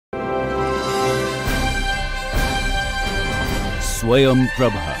Swayam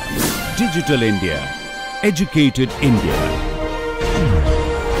Prabha. Digital India. Educated India.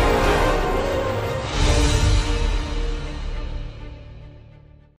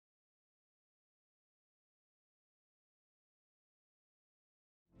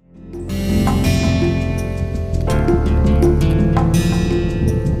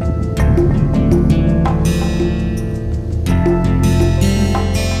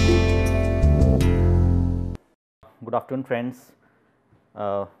 Good afternoon, friends.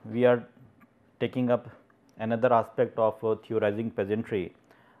 We are taking up another aspect of theorizing peasantry,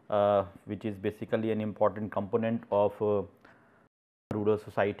 which is basically an important component of rural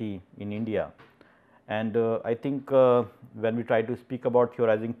society in India. And I think when we try to speak about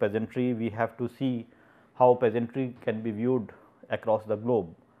theorizing peasantry, we have to see how peasantry can be viewed across the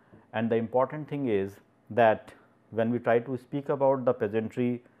globe. And the important thing is that when we try to speak about the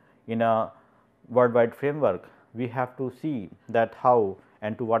peasantry in a worldwide framework, we have to see that how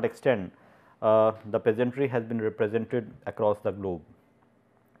and to what extent the peasantry has been represented across the globe.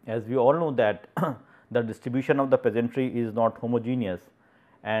 As we all know that the distribution of the peasantry is not homogeneous,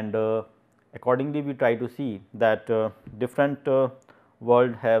 and accordingly we try to see that different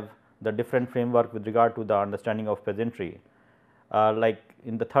world have the different framework with regard to the understanding of peasantry. Like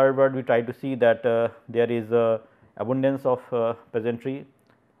in the third world, we try to see that there is abundance of peasantry.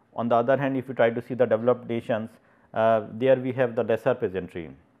 On the other hand, if you try to see the developed nations, there we have the lesser peasantry.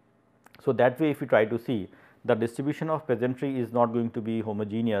 So, that way if you try to see, the distribution of peasantry is not going to be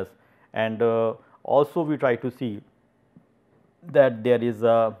homogeneous, and also we try to see that there is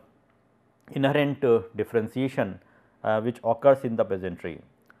a inherent differentiation which occurs in the peasantry.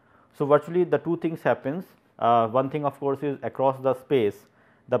 So, virtually the two things happens. One thing of course is across the space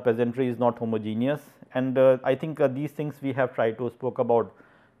the peasantry is not homogeneous, and I think these things we have tried to spoke about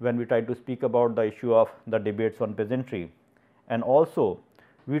when we try to speak about the issue of the debates on peasantry. And also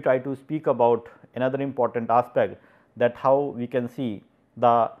we try to speak about another important aspect, that how we can see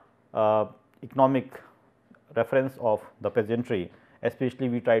the economic reference of the peasantry, especially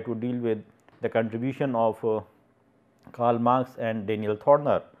we try to deal with the contribution of Karl Marx and Daniel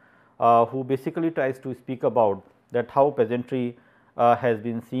Thorner, who basically tries to speak about that how peasantry has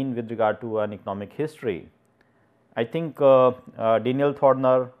been seen with regard to an economic history. I think Daniel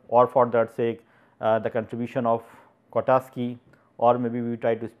Thorner, or for that sake the contribution of Kotatsky, or maybe we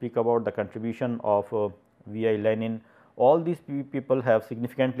try to speak about the contribution of V. I. Lenin, all these people have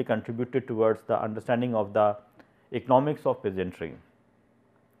significantly contributed towards the understanding of the economics of peasantry.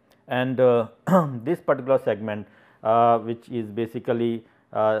 And this particular segment, which is basically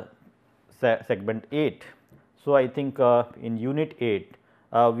segment 8. So, I think in unit 8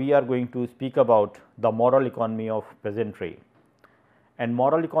 we are going to speak about the moral economy of peasantry. And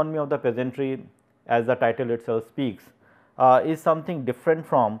moral economy of the peasantry, as the title itself speaks, is something different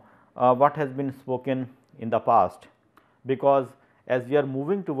from what has been spoken in the past, because as we are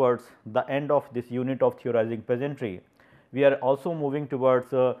moving towards the end of this unit of theorizing peasantry, we are also moving towards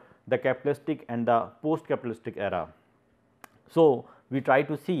the capitalistic and the post capitalistic era. So, we try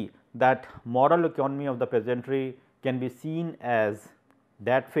to see that moral economy of the peasantry can be seen as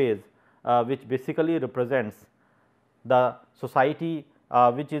that phase which basically represents the society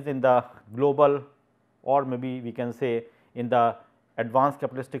which is in the global, or maybe we can say in the advanced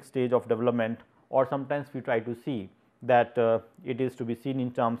capitalistic stage of development, or sometimes we try to see that it is to be seen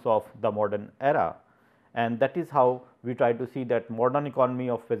in terms of the modern era. And that is how we try to see that modern economy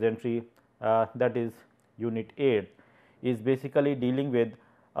of peasantry, that is unit 8, is basically dealing with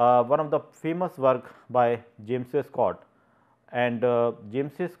one of the famous work by James A. Scott. And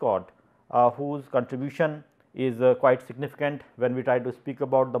James A. Scott, whose contribution is quite significant when we try to speak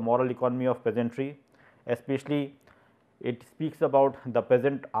about the moral economy of peasantry, especially it speaks about the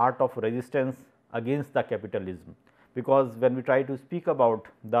peasant art of resistance against the capitalism, because when we try to speak about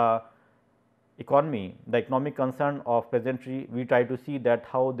the economy, the economic concern of peasantry, we try to see that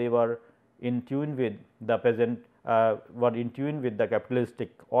how they were in tune with the peasant, were in tune with the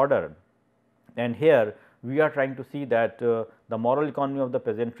capitalistic order. And here we are trying to see that the moral economy of the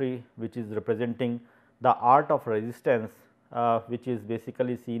peasantry, which is representing the art of resistance, which is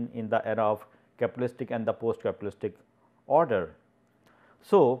basically seen in the era of capitalistic and the post capitalistic order.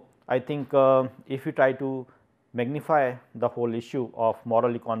 So, I think if we try to magnify the whole issue of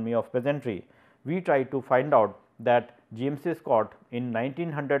moral economy of peasantry, we try to find out that James A. Scott in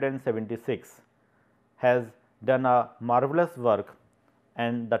 1976 has done a marvelous work,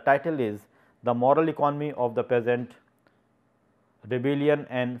 and the title is The Moral Economy of the Peasant, Rebellion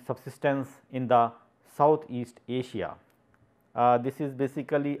and Subsistence in the Southeast Asia. This is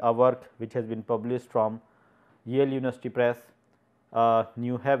basically a work which has been published from Yale University Press,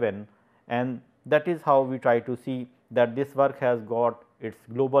 New Haven, and that is how we try to see that this work has got its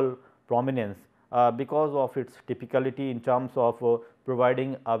global prominence because of its typicality in terms of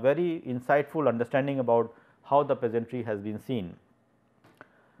providing a very insightful understanding about how the peasantry has been seen.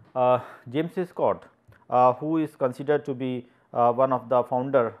 James Scott, who is considered to be one of the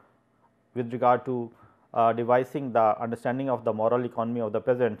founder with regard to devising the understanding of the moral economy of the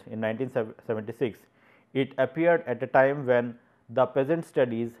peasant in 1976. It appeared at a time when the peasant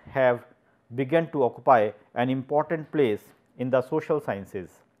studies have begun to occupy an important place in the social sciences,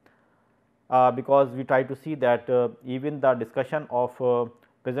 because we try to see that even the discussion of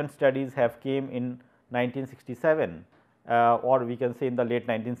peasant studies have came in 1967 or we can say in the late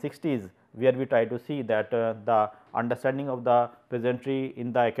 1960s, where we try to see that the understanding of the peasantry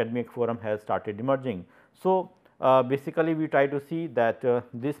in the academic forum has started emerging. So, basically we try to see that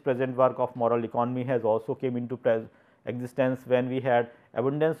this present work of moral economy has also came into existence when we had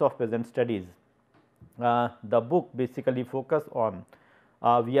abundance of peasant studies. The book basically focus on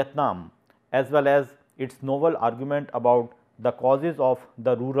Vietnam as well as its novel argument about the causes of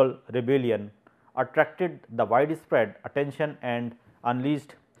the rural rebellion attracted the widespread attention and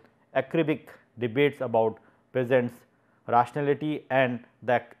unleashed acerbic debates about peasants, rationality and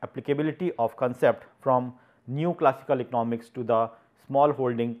the applicability of concept from new classical economics to the small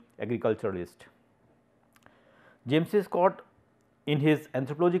holding agriculturalist. James Scott, in his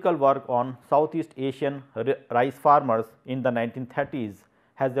anthropological work on Southeast Asian rice farmers in the 1930s,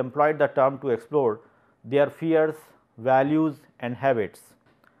 has employed the term to explore their fears, values and habits.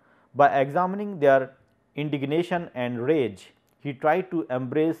 By examining their indignation and rage, he tried to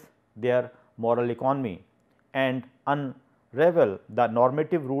embrace their moral economy and unravel the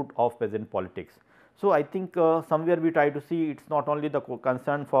normative root of peasant politics. So, I think somewhere we try to see it is not only the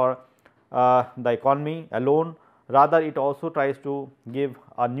concern for the economy alone, rather it also tries to give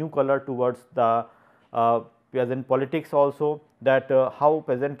a new color towards the peasant politics also, that how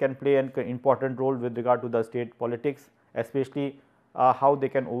peasant can play an important role with regard to the state politics, especially how they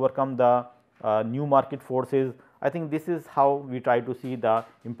can overcome the new market forces. I think this is how we try to see the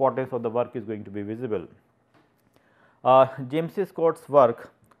importance of the work is going to be visible. James Scott's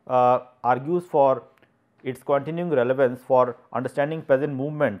work argues for its continuing relevance for understanding peasant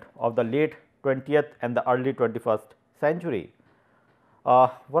movement of the late 20th and the early 21st century.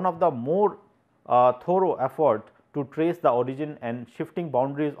 One of the more thorough effort to trace the origin and shifting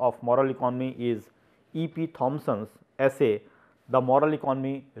boundaries of moral economy is E. P. Thompson's essay, The Moral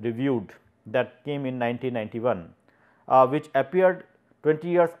Economy Reviewed, that came in 1991, which appeared 20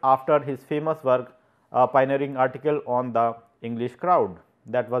 years after his famous work, pioneering article on the English crowd,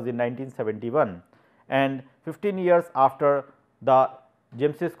 that was in 1971, and 15 years after the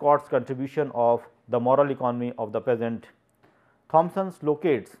James Scott's contribution of the moral economy of the peasant. Thompson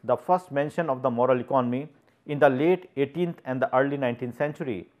locates the first mention of the moral economy in the late 18th and the early 19th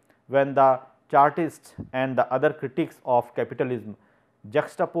century, when the Chartists and the other critics of capitalism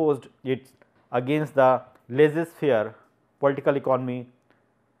juxtaposed it against the laissez-faire political economy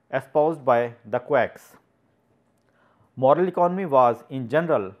espoused by the Quacks. Moral economy was in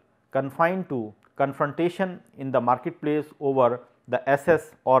general confined to confrontation in the marketplace over the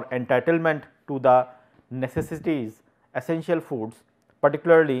access or entitlement to the necessities, essential foods,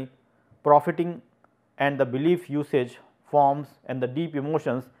 particularly profiting and the belief, usage, forms and the deep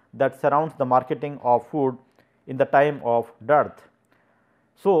emotions that surrounds the marketing of food in the time of dearth.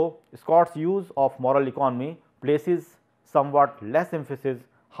 So, Scott's use of moral economy places somewhat less emphasis,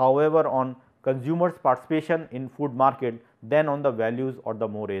 however, on consumers' participation in food market than on the values or the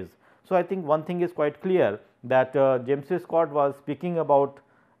mores. So, I think one thing is quite clear that James Scott was speaking about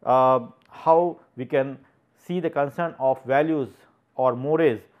how we can see the concern of values or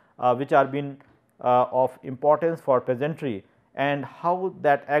mores which are been of importance for peasantry, and how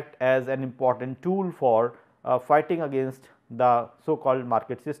that act as an important tool for fighting against the so called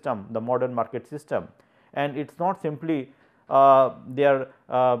market system, the modern market system. And it is not simply their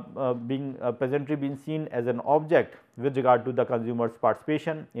being peasantry being seen as an object with regard to the consumers'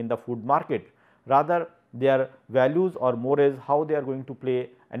 participation in the food market, rather their values or mores, how they are going to play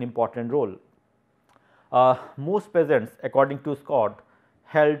an important role. Most peasants, according to Scott,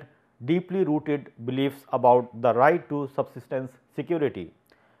 held deeply rooted beliefs about the right to subsistence security.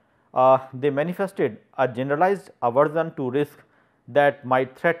 They manifested a generalized aversion to risk that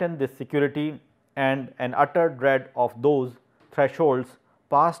might threaten this security and an utter dread of those thresholds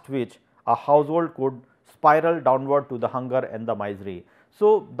past which a household could spiral downward to the hunger and the misery.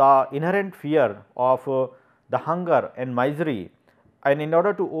 So, the inherent fear of the hunger and misery, and in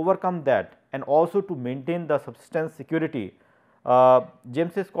order to overcome that and also to maintain the subsistence security,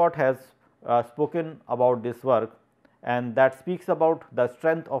 James Scott has spoken about this work, and that speaks about the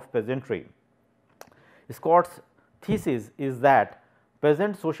strength of peasantry. Scott's thesis is that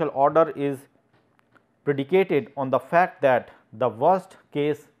peasant social order is predicated on the fact that the worst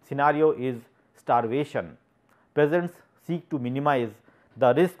case scenario is starvation. Peasants seek to minimize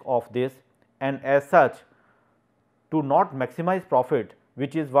the risk of this, and as such to not maximize profit,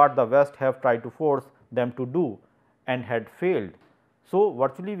 which is what the West have tried to force them to do and had failed. So,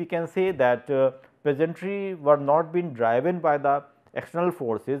 virtually we can say that peasantry were not being driven by the external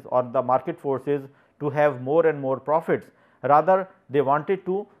forces or the market forces to have more and more profits, rather they wanted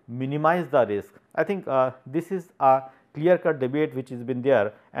to minimize the risk. I think this is a clear cut debate which has been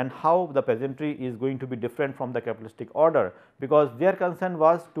there, and how the peasantry is going to be different from the capitalistic order, because their concern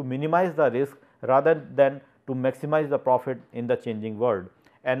was to minimize the risk rather than to maximize the profit in the changing world.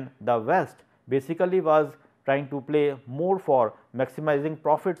 And the West basically was trying to play more for maximizing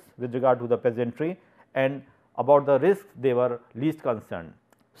profits with regard to the peasantry, and about the risks they were least concerned.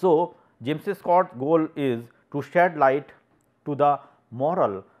 So, James Scott's goal is to shed light to the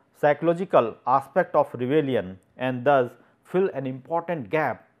moral, psychological aspect of rebellion, and thus fill an important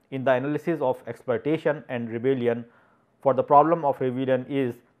gap in the analysis of exploitation and rebellion. For the problem of rebellion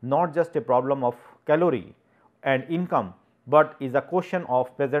is not just a problem of calorie and income, but is a question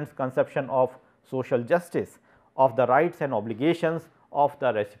of peasants' conception of social justice, of the rights and obligations, of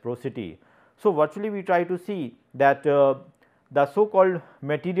the reciprocity. So, virtually we try to see that the so called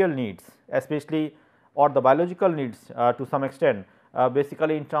material needs, especially or the biological needs to some extent,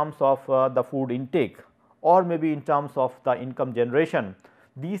 basically in terms of the food intake or maybe in terms of the income generation,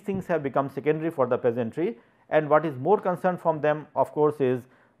 these things have become secondary for the peasantry, and what is more concerned from them of course is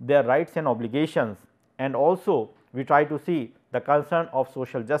their rights and obligations, and also we try to see the concern of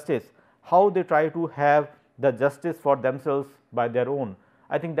social justice, how they try to have the justice for themselves by their own.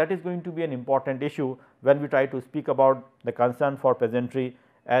 I think that is going to be an important issue when we try to speak about the concern for peasantry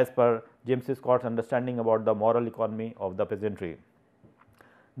as per James Scott's understanding about the moral economy of the peasantry.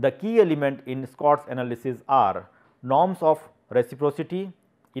 The key element in Scott's analysis are norms of reciprocity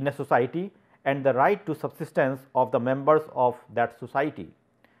in a society and the right to subsistence of the members of that society.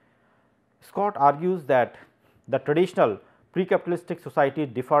 Scott argues that the traditional pre-capitalistic societies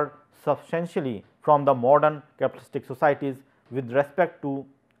differ substantially from the modern capitalistic societies with respect to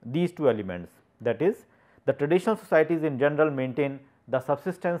these two elements. That is, the traditional societies in general maintain the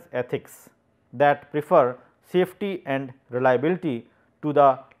subsistence ethics that prefer safety and reliability to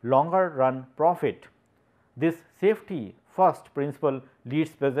the longer run profit. This safety first principle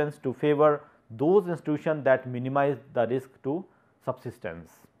leads peasants to favor those institutions that minimize the risk to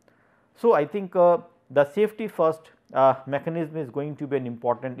subsistence. So, I think the safety first mechanism is going to be an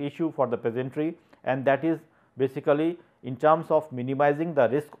important issue for the peasantry, and that is basically in terms of minimizing the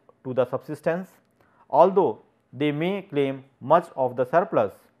risk to the subsistence, although they may claim much of the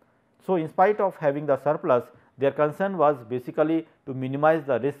surplus. So, in spite of having the surplus, their concern was basically to minimize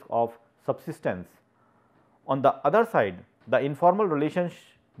the risk of subsistence. On the other side, the informal relationship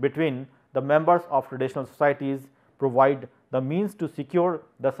between the members of traditional societies provide the means to secure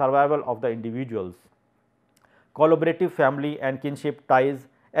the survival of the individuals. Collaborative family and kinship ties,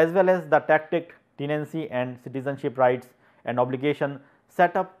 as well as the tacit tenancy and citizenship rights and obligation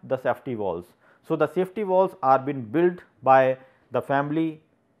set up the safety walls. So, the safety walls are being built by the family,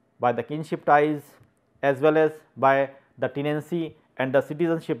 by the kinship ties, as well as by the tenancy and the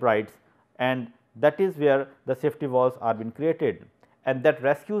citizenship rights, and that is where the safety walls are being created, and that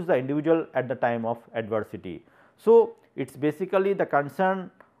rescues the individual at the time of adversity. So, it is basically the concern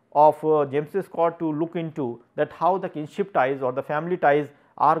of James Scott to look into that how the kinship ties or the family ties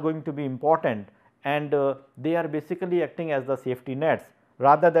are going to be important, and they are basically acting as the safety nets,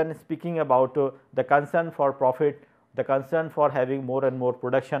 rather than speaking about the concern for profit, the concern for having more and more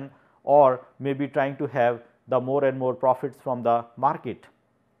production, or maybe trying to have the more and more profits from the market.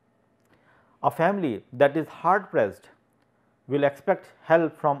 A family that is hard pressed will expect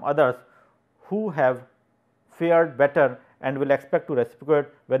help from others who have fared better and will expect to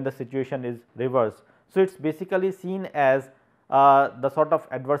reciprocate when the situation is reversed. So, it is basically seen as the sort of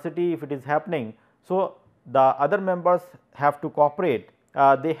adversity if it is happening. So, the other members have to cooperate,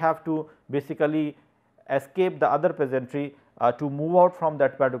 they have to basically escape the other peasantry to move out from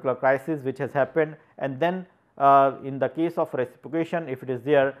that particular crisis which has happened, and then in the case of reciprocation if it is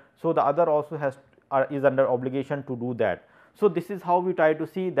there, so the other also has is under obligation to do that. So, this is how we try to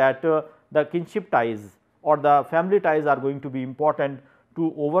see that the kinship ties or the family ties are going to be important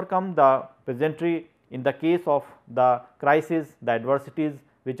to overcome the peasantry in the case of the crisis, the adversities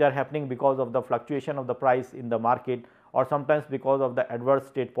which are happening because of the fluctuation of the price in the market, or sometimes because of the adverse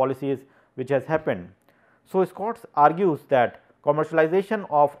state policies which has happened. So, Scott argues that commercialization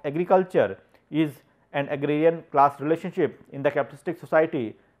of agriculture is an agrarian class relationship in the capitalistic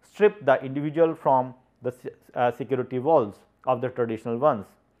society strip the individual from the security walls of the traditional ones.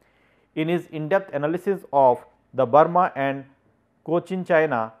 In his in-depth analysis of the Burma and Cochin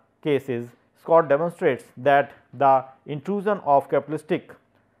China cases, Scott demonstrates that the intrusion of capitalistic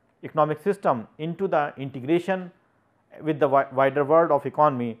economic system into the integration with the wider world of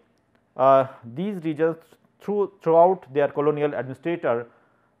economy, these regions throughout their colonial administrator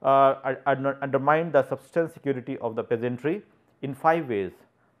undermined the subsistence security of the peasantry in 5 ways.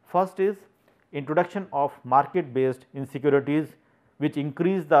 First is introduction of market based insecurities which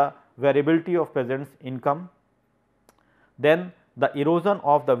increase the variability of peasants' income. Then the erosion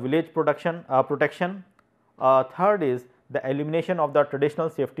of the village protection. Third is the elimination of the traditional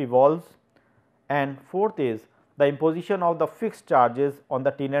safety walls, and fourth is the imposition of the fixed charges on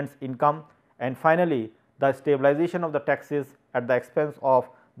the tenants' income, and finally, the stabilization of the taxes at the expense of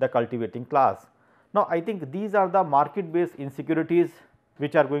the cultivating class. Now, I think these are the market based insecurities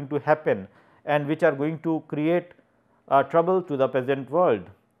which are going to happen and which are going to create trouble to the peasant world.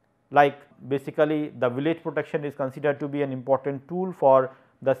 Like basically the village protection is considered to be an important tool for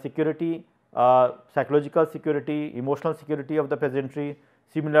the security, psychological security, emotional security of the peasantry.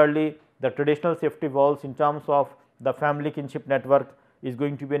 Similarly, the traditional safety walls in terms of the family kinship network is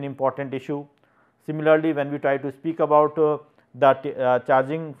going to be an important issue. Similarly, when we try to speak about the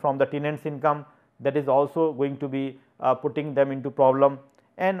charging from the tenants' income, that is also going to be putting them into problem,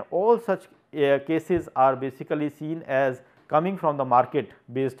 and all such cases are basically seen as coming from the market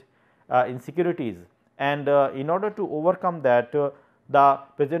based insecurities, and in order to overcome that the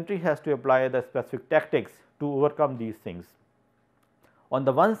peasantry has to apply the specific tactics to overcome these things. On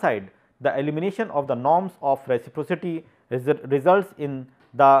the one side, the elimination of the norms of reciprocity results in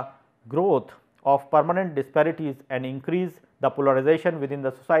the growth of permanent disparities and increase the polarization within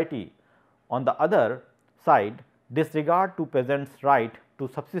the society. On the other side, disregard to peasants' right to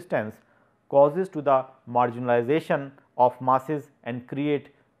subsistence causes to the marginalization of masses and create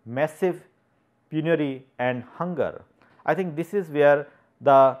massive penury and hunger. I think this is where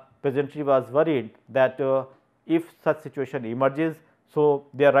the peasantry was worried that if such situation emerges, so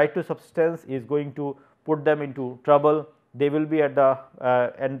their right to subsistence is going to put them into trouble. They will be at the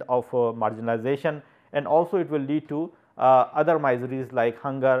end of marginalization, and also it will lead to other miseries like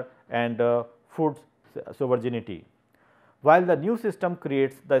hunger and food sovereignty. While the new system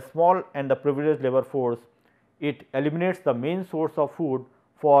creates the small and the privileged labor force, it eliminates the main source of food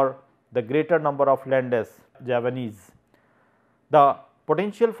for the greater number of landless Javanese. The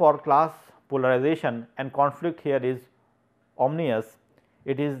potential for class polarization and conflict here is ominous.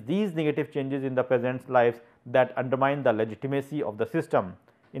 It is these negative changes in the peasants' lives that undermine the legitimacy of the system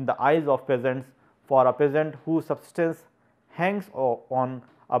in the eyes of peasants. For a peasant whose subsistence hangs on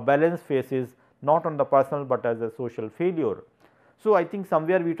a balance faces not on the personal, but as a social failure. So, I think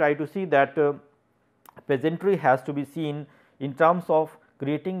somewhere we try to see that peasantry has to be seen in terms of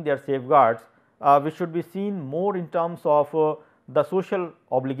creating their safeguards, which should be seen more in terms of the social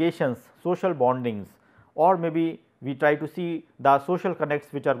obligations, social bondings, or maybe we try to see the social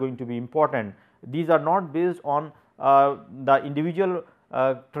connects which are going to be important. These are not based on the individual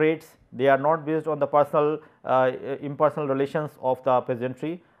traits, they are not based on the personal impersonal relations of the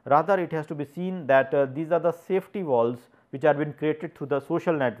peasantry. Rather, it has to be seen that these are the safety walls which are being created through the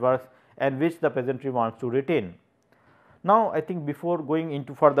social networks and which the peasantry wants to retain. Now, I think before going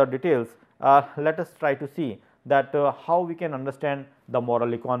into further details, let us try to see that how we can understand the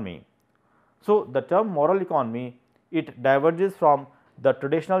moral economy. So, the term moral economy, it diverges from the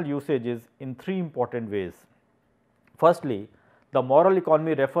traditional usages in 3 important ways. Firstly, the moral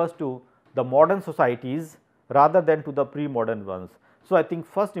economy refers to the modern societies rather than to the pre-modern ones. So, I think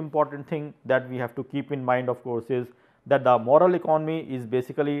first important thing that we have to keep in mind, of course, is that the moral economy is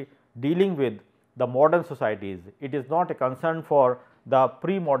basically dealing with the modern societies. It is not a concern for the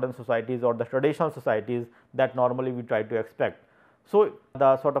pre-modern societies or the traditional societies that normally we try to expect. So,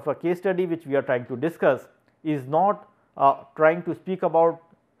 the sort of a case study which we are trying to discuss is not trying to speak about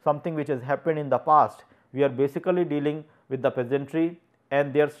something which has happened in the past. We are basically dealing with the peasantry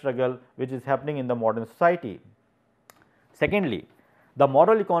and their struggle which is happening in the modern society. Secondly, the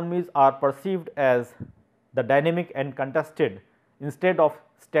moral economies are perceived as the dynamic and contested instead of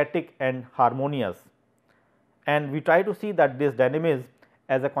static and harmonious, and we try to see that this dynamism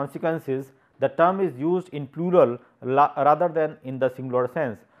as a consequence is the term is used in plural rather than in the singular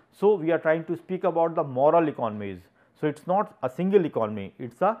sense. So, we are trying to speak about the moral economies. So, it is not a single economy,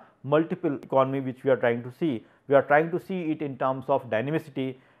 it is a multiple economy which we are trying to see. We are trying to see it in terms of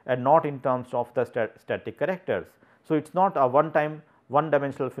dynamicity and not in terms of the static characters. So, it is not a one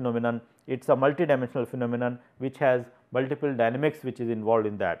dimensional phenomenon, it is a multidimensional phenomenon which has multiple dynamics which is involved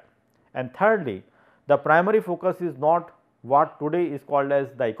in that. And thirdly, the primary focus is not what today is called as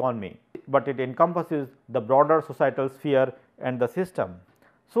the economy, but it encompasses the broader societal sphere and the system.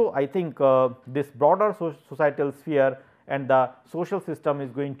 So, I think this broader societal sphere and the social system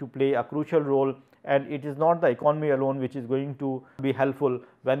is going to play a crucial role, and it is not the economy alone which is going to be helpful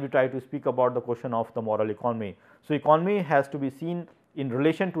when we try to speak about the question of the moral economy. So, economy has to be seen in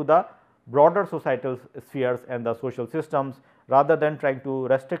relation to the broader societal spheres and the social systems rather than trying to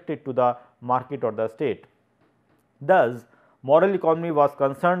restrict it to the market or the state. Thus, moral economy was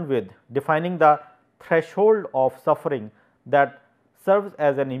concerned with defining the threshold of suffering that serves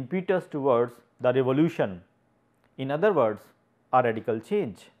as an impetus towards the revolution. In other words, a radical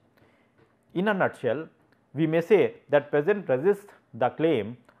change. In a nutshell, we may say that peasant resist the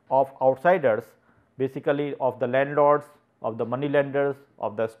claim of outsiders, basically of the landlords, of the money lenders,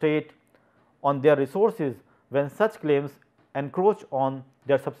 of the state on their resources when such claims encroach on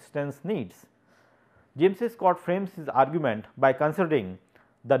their subsistence needs. James Scott frames his argument by considering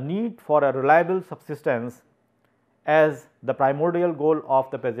the need for a reliable subsistence as the primordial goal of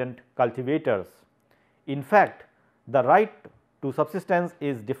the peasant cultivators. In fact, the right to subsistence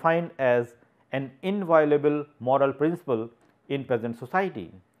is defined as an inviolable moral principle in peasant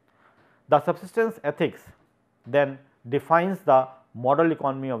society. The subsistence ethics then defines the moral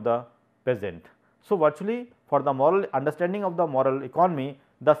economy of the peasant. So, virtually for the moral understanding of the moral economy,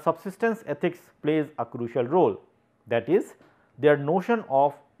 the subsistence ethics plays a crucial role, that is their notion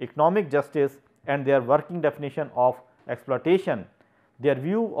of economic justice and their working definition of exploitation, their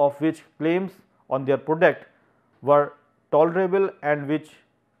view of which claims on their product were tolerable and which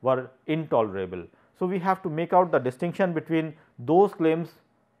were intolerable. So, we have to make out the distinction between those claims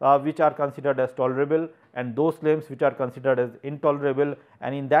which are considered as tolerable and those claims which are considered as intolerable,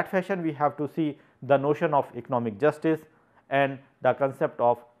 and in that fashion we have to see the notion of economic justice and the concept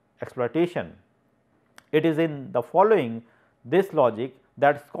of exploitation. It is in the following this logic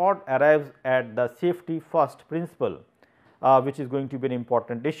that Scott arrives at the safety first principle, which is going to be an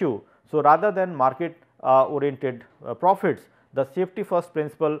important issue. So, rather than market oriented profits, the safety first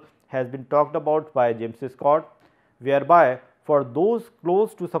principle has been talked about by James Scott, whereby for those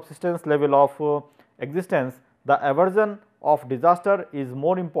close to subsistence level of existence, the aversion of disaster is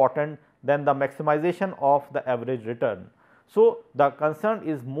more important than the maximization of the average return. So, the concern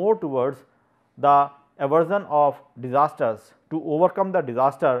is more towards the aversion of disasters to overcome the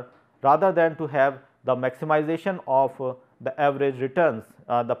disaster rather than to have the maximization of the average returns,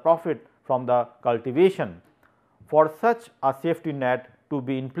 the profit from the cultivation. For such a safety net to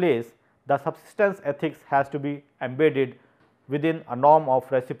be in place, the subsistence ethics has to be embedded within a norm of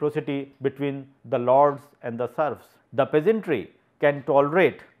reciprocity between the lords and the serfs. The peasantry can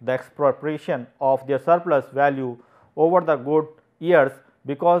tolerate the expropriation of their surplus value over the good years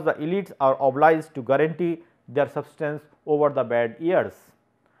because the elites are obliged to guarantee their subsistence over the bad years.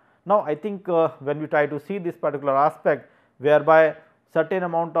 Now, I think when we try to see this particular aspect, whereby certain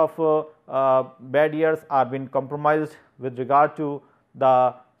amount of bad years are being compromised with regard to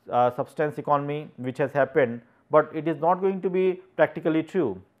the subsistence economy which has happened, but it is not going to be practically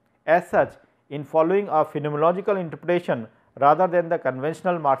true. As such, in following a phenomenological interpretation rather than the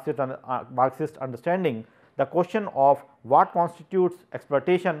conventional Marxist understanding, the question of what constitutes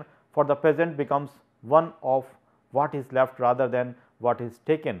exploitation for the peasant becomes one of what is left rather than what is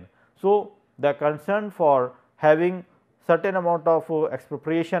taken. So, the concern for having certain amount of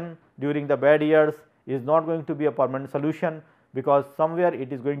expropriation during the bad years is not going to be a permanent solution, because somewhere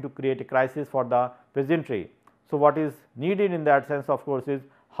it is going to create a crisis for the peasantry. So, what is needed in that sense of course is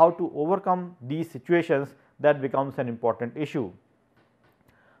how to overcome these situations, that becomes an important issue.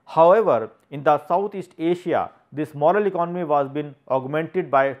 However, in the Southeast Asia, this moral economy was being augmented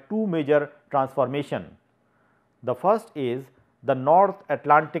by two major transformations. The first is the North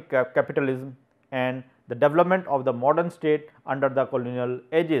Atlantic capitalism and the development of the modern state under the colonial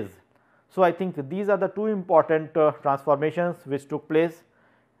ages. So, I think these are the two important transformations which took place.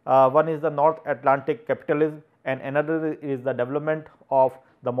 One is the North Atlantic capitalism and another is the development of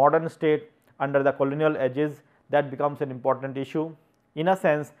the modern state under the colonial ages. That becomes an important issue. In a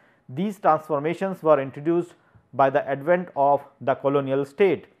sense, these transformations were introduced by the advent of the colonial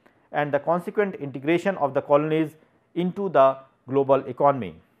state and the consequent integration of the colonies into the global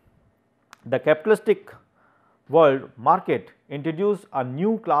economy. The capitalistic world market introduced a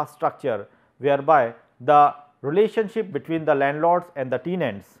new class structure, whereby the relationship between the landlords and the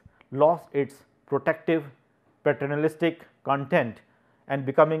tenants lost its protective, paternalistic content and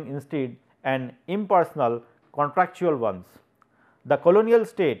becoming instead an impersonal, contractual ones. The colonial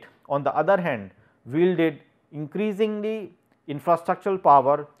state, on the other hand, wielded increasingly infrastructural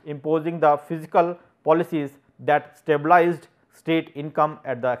power, imposing the fiscal policies that stabilized state income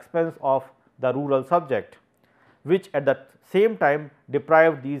at the expense of the rural subject, which at the same time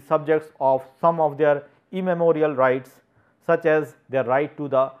deprived these subjects of some of their immemorial rights, such as their right to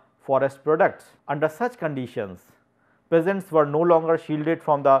the forest products. Under such conditions, peasants were no longer shielded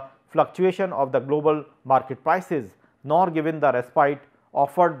from the fluctuation of the global market prices, nor given the respite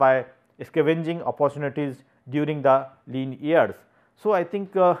offered by scavenging opportunities during the lean years. So, I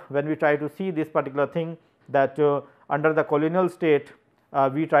think when we try to see this particular thing, that under the colonial state,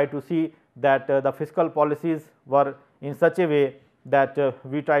 we try to see that the fiscal policies were in such a way that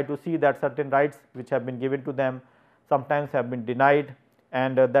we try to see that certain rights which have been given to them sometimes have been denied,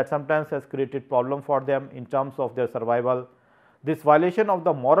 and that sometimes has created problem for them in terms of their survival. This violation of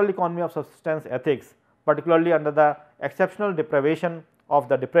the moral economy of subsistence ethics, particularly under the exceptional deprivation of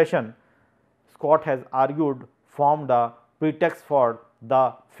the depression, Scott has argued formed a pretext for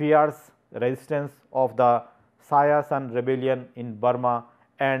the fierce resistance of the Saya San rebellion in Burma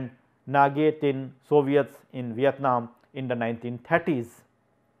and Nage Tin Soviets in Vietnam in the 1930s.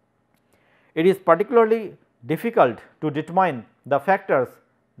 It is particularly difficult to determine the factors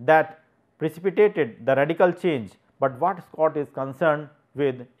that precipitated the radical change, but what Scott is concerned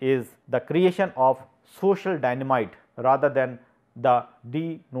with is the creation of social dynamite rather than the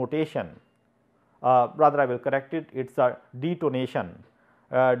denotation. Rather, I will correct it, it is a detonation,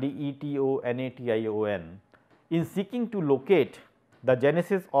 detonation. In seeking to locate the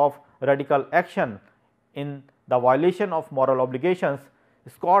genesis of radical action in the violation of moral obligations,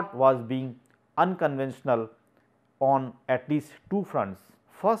 Scott was being unconventional on at least two fronts.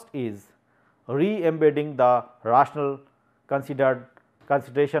 First is re-embedding the rational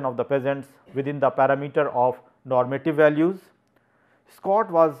consideration of the peasants within the parameter of normative values.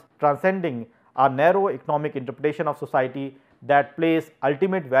 Scott was transcending a narrow economic interpretation of society that placed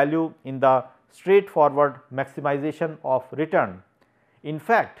ultimate value in the straightforward maximization of return. In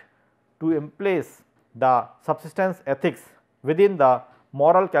fact, to emplace the subsistence ethics within the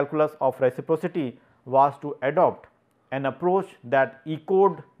moral calculus of reciprocity was to adopt an approach that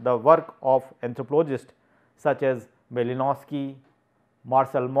echoed the work of anthropologists such as Malinowski,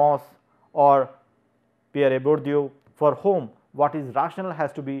 Marcel Mauss or Pierre Bourdieu, for whom what is rational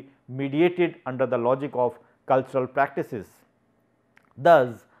has to be mediated under the logic of cultural practices.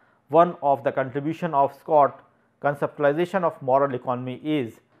 Thus, one of the contribution of Scott conceptualization of moral economy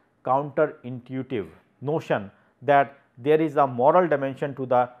is counterintuitive notion that there is a moral dimension to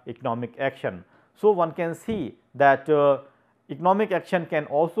the economic action. So, one can see that economic action can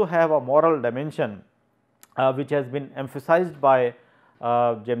also have a moral dimension which has been emphasized by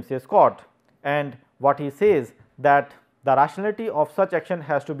James A. Scott, and what he says that the rationality of such action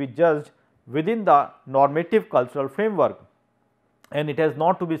has to be judged within the normative cultural framework, and it has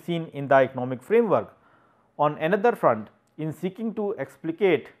not to be seen in the economic framework. On another front, in seeking to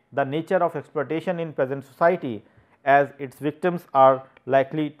explicate the nature of exploitation in peasant society as its victims are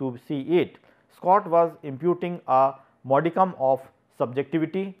likely to see it, Scott was imputing a modicum of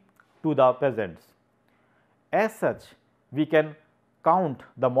subjectivity to the peasants. As such, we can count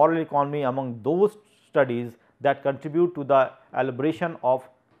the moral economy among those studies that contribute to the elaboration of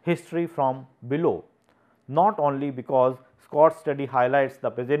history from below, not only because Scott's study highlights the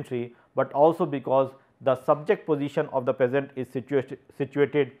peasantry, but also because the subject position of the peasant is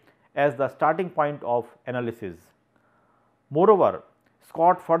situated as the starting point of analysis. Moreover,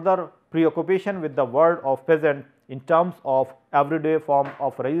 Scott further preoccupation with the word of peasant in terms of everyday form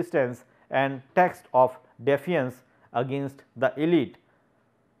of resistance and text of defiance against the elite.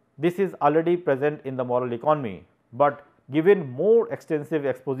 This is already present in the moral economy, but given more extensive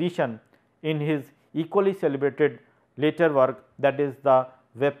exposition in his equally celebrated later work, that is the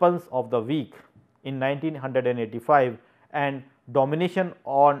Weapons of the Weak in 1985 and Domination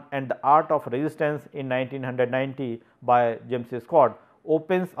on and the Art of Resistance in 1990 by James A. Scott,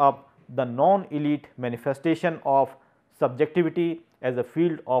 opens up the non-elite manifestation of subjectivity as a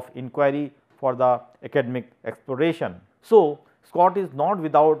field of inquiry for the academic exploration. So, Scott is not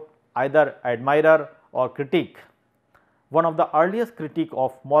without either admirer or critique. One of the earliest critique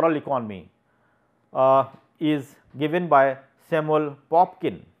of moral economy is given by Samuel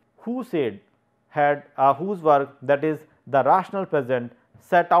Popkin, who said whose work, that is The Rational Peasant,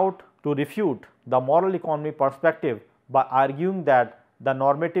 set out to refute the moral economy perspective by arguing that the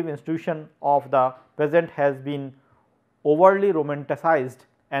normative institution of the peasant has been overly romanticized,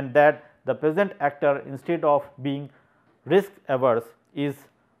 and that the peasant actor, instead of being risk averse, is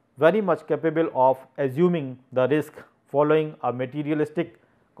very much capable of assuming the risk following a materialistic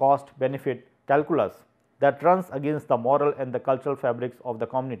cost benefit calculus that runs against the moral and the cultural fabrics of the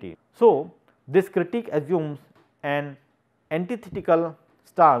community. So, this critique assumes an antithetical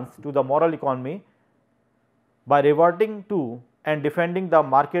stance to the moral economy by reverting to and defending the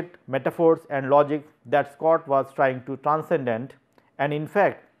market metaphors and logic that Scott was trying to transcend, and in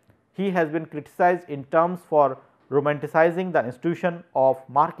fact, he has been criticized in terms for romanticizing the institution of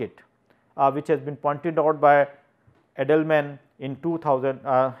market, which has been pointed out by Edelman in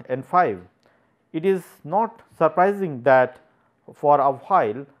 2005. It is not surprising that for a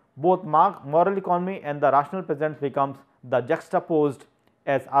while both moral economy and the rational peasant becomes the juxtaposed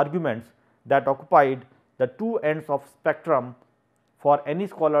as arguments that occupied the two ends of spectrum for any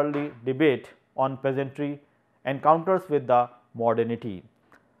scholarly debate on peasantry encounters with the modernity.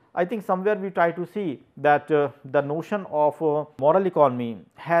 I think somewhere we try to see that the notion of moral economy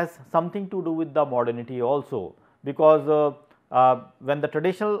has something to do with the modernity also, because when the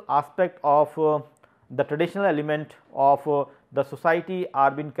traditional aspect of the traditional element of the society are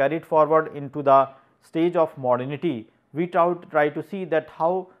being carried forward into the stage of modernity, we try to see that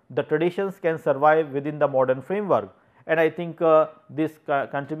how the traditions can survive within the modern framework. And I think this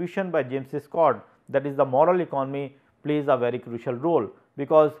contribution by James Scott, that is the moral economy, plays a very crucial role,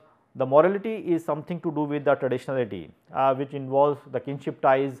 because the morality is something to do with the traditionality, which involves the kinship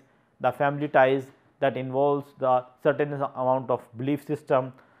ties, the family ties, that involves the certain amount of belief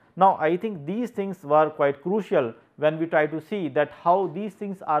system. Now, I think these things were quite crucial when we try to see that how these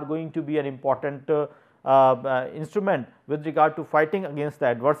things are going to be an important instrument with regard to fighting against the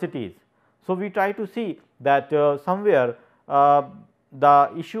adversities. So, we try to see that somewhere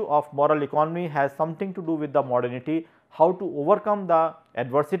the issue of moral economy has something to do with the modernity. How to overcome the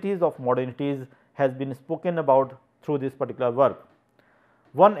adversities of modernities has been spoken about through this particular work.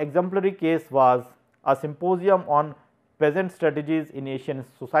 One exemplary case was a symposium on peasant strategies in Asian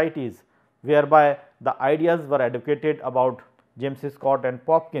societies, whereby the ideas were advocated about James Scott and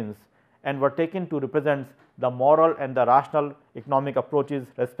Popkins and were taken to represent the moral and the rational economic approaches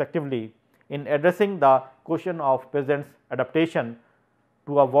respectively in addressing the question of peasants' adaptation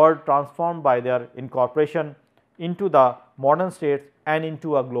to a world transformed by their incorporation into the modern states and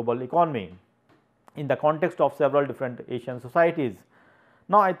into a global economy in the context of several different Asian societies.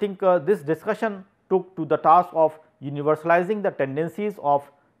 Now, I think this discussion took to the task of universalizing the tendencies of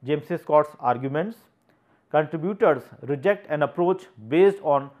James Scott's arguments. Contributors reject an approach based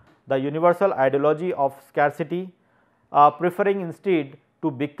on the universal ideology of scarcity, preferring instead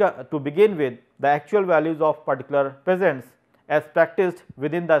to begin with the actual values of particular peasants as practiced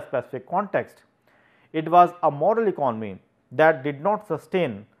within the specific context. It was a moral economy that did not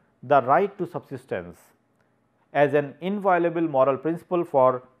sustain the right to subsistence as an inviolable moral principle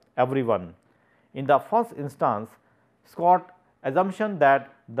for everyone. In the first instance, Scott's assumption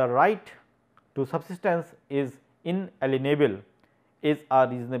that the right to subsistence is inalienable is a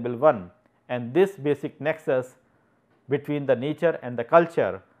reasonable one, and this basic nexus between the nature and the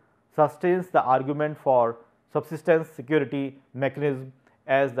culture sustains the argument for subsistence security mechanism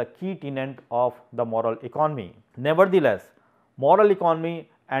as the key tenet of the moral economy. Nevertheless, moral economy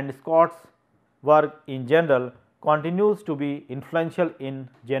and Scott's work in general continues to be influential in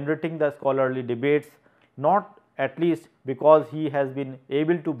generating the scholarly debates, not at least because he has been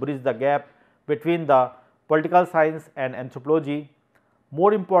able to bridge the gap between the political science and anthropology.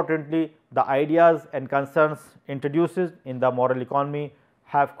 More importantly, the ideas and concerns introduced in the moral economy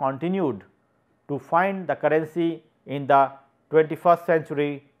have continued to find the currency in the 21st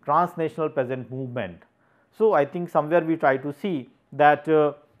century transnational peasant movement. So, I think somewhere we try to see that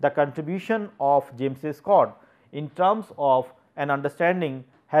the contribution of James Scott in terms of an understanding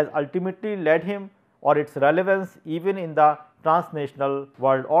has ultimately led him or its relevance even in the transnational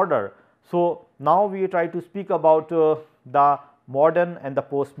world order. So, now we try to speak about the modern and the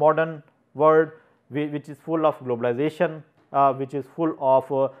postmodern world, which is full of globalization, which is full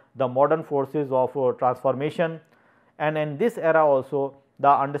of the modern forces of transformation, and in this era also the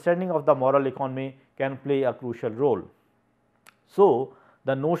understanding of the moral economy can play a crucial role. So,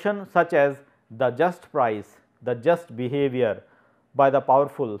 the notion such as the just price, the just behavior by the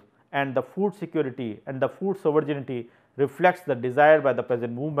powerful, and the food security and the food sovereignty reflects the desire by the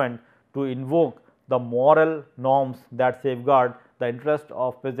peasant movement to invoke the moral norms that safeguard the interest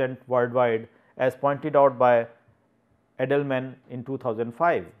of peasant worldwide, as pointed out by Edelman in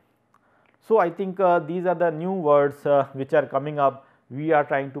 2005. So, I think these are the new words which are coming up we are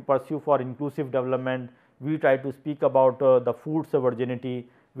trying to pursue for inclusive development, we try to speak about the food sovereignty,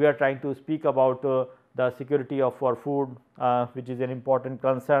 we are trying to speak about the security of our food, which is an important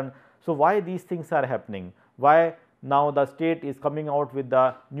concern. So, why these things are happening? Why now the state is coming out with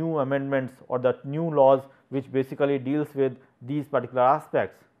the new amendments or the new laws which basically deals with these particular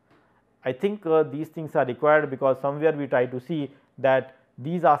aspects? I think these things are required because somewhere we try to see that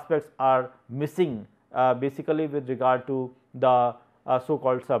these aspects are missing basically with regard to the so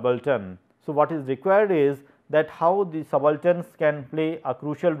called subaltern. So, what is required is that how the subalterns can play a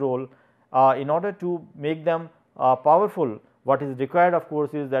crucial role in order to make them powerful. What is required of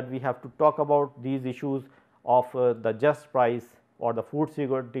course, is that we have to talk about these issues of the just price or the food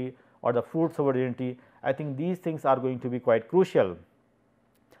security or the food sovereignty. I think these things are going to be quite crucial.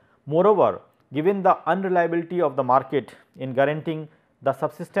 Moreover, given the unreliability of the market in guaranteeing the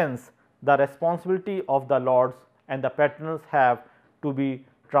subsistence, the responsibility of the lords and the patrons have to be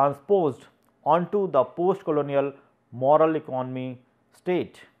transposed onto the post colonial moral economy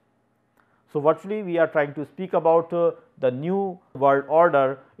state. So, virtually we are trying to speak about the new world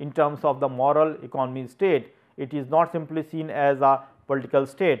order in terms of the moral economy state. It is not simply seen as a political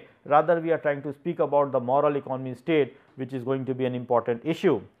state, rather we are trying to speak about the moral economy state, which is going to be an important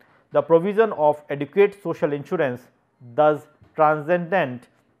issue. The provision of adequate social insurance thus transcendent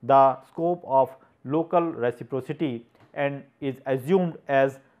the scope of local reciprocity and is assumed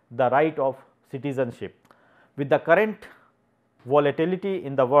as the right of citizenship. With the current volatility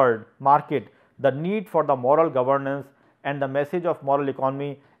in the world market, the need for the moral governance and the message of moral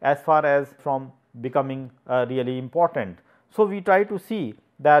economy as far as from becoming really important. So, we try to see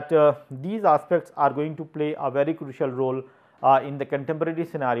that these aspects are going to play a very crucial role in the contemporary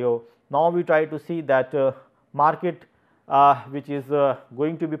scenario. Now, we try to see that market which is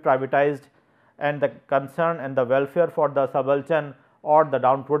going to be privatized and the concern and the welfare for the subaltern or the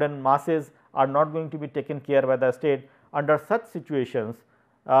downtrodden masses are not going to be taken care by the state. Under such situations,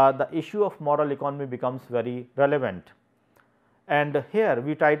 the issue of moral economy becomes very relevant. And here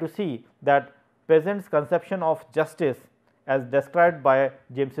we try to see that peasants' conception of justice as described by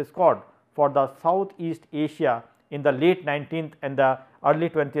James Scott for the Southeast Asia in the late 19th and the early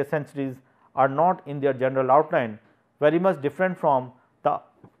 20th centuries are not in their general outline very much different from the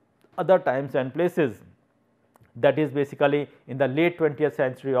other times and places, that is basically in the late 20th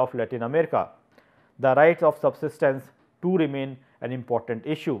century of Latin America. The rights of subsistence too remain an important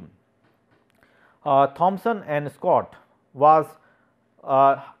issue. Thompson and Scott was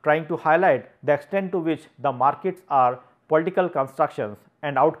trying to highlight the extent to which the markets are political constructions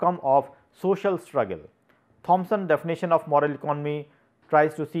and outcome of social struggle. Thompson's definition of moral economy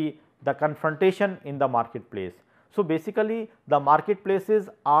tries to see the confrontation in the marketplace. So, basically the marketplaces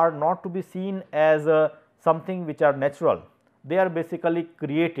are not to be seen as something which are natural, they are basically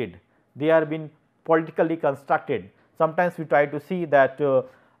created, they are being politically constructed. Sometimes we try to see that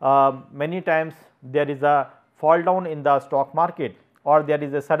many times there is a fall down in the stock market or there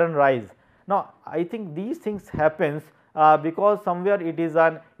is a sudden rise. Now, I think these things happens because somewhere it is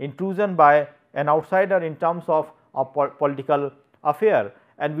an intrusion by an outsider in terms of a political affair,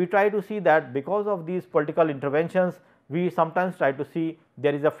 and we try to see that because of these political interventions we sometimes try to see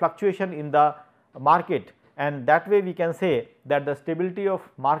there is a fluctuation in the market, and that way we can say that the stability of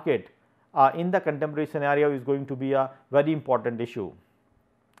market in the contemporary scenario is going to be a very important issue.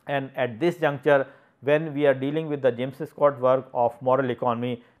 And at this juncture, when we are dealing with the James Scott work of moral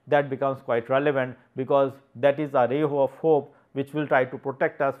economy, that becomes quite relevant, because that is a ray of hope which will try to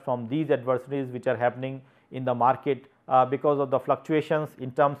protect us from these adversities which are happening in the market because of the fluctuations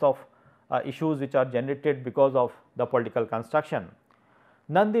in terms of issues which are generated because of the political construction.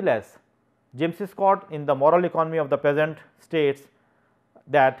 Nonetheless, James Scott in the moral economy of the peasant states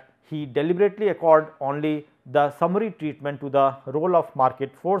that he deliberately accord only the summary treatment to the role of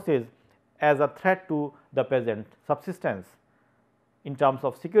market forces as a threat to the peasant subsistence in terms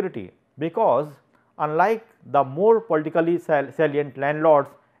of security, because unlike the more politically salient landlords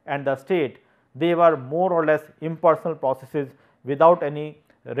and the state, they were more or less impersonal processes without any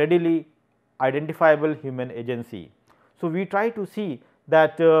readily identifiable human agency. So, we try to see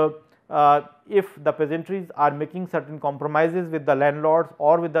that if the peasantries are making certain compromises with the landlords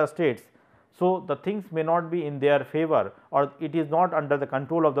or with the states, so the things may not be in their favor, or it is not under the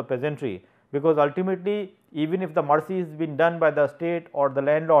control of the peasantry, because ultimately even if the mercy is being done by the state or the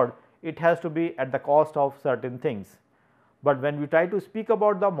landlord, it has to be at the cost of certain things. But when we try to speak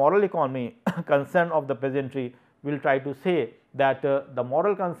about the moral economy concern of the peasantry, we will try to say that the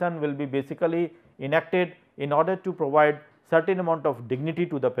moral concern will be basically enacted in order to provide certain amount of dignity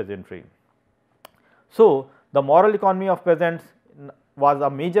to the peasantry. So, the moral economy of peasants was a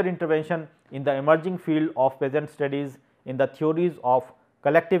major intervention in the emerging field of peasant studies, in the theories of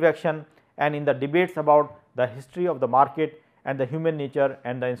collective action, and in the debates about the history of the market and the human nature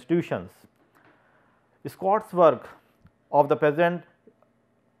and the institutions. Scott's work of the peasant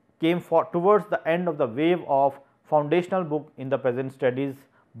came towards the end of the wave of foundational book in the peasant studies,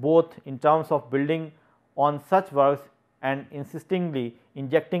 both in terms of building on such works and insistingly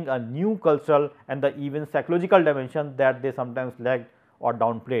injecting a new cultural and the even psychological dimension that they sometimes lacked or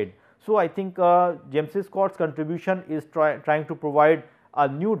downplayed. So, I think James Scott's contribution is trying to provide a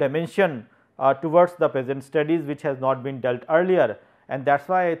new dimension towards the peasant studies, which has not been dealt earlier, and that is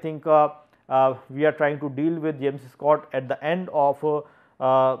why I think we are trying to deal with James Scott at the end of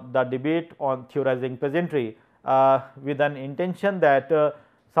the debate on theorizing peasantry, with an intention that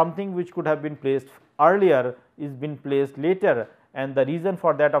something which could have been placed earlier is been placed later, and the reason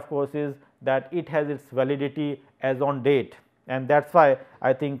for that of course is that it has its validity as on date, and that is why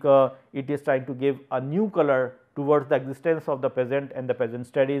I think it is trying to give a new color towards the existence of the peasant and the peasant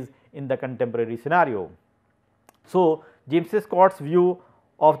studies in the contemporary scenario. So, James Scott's view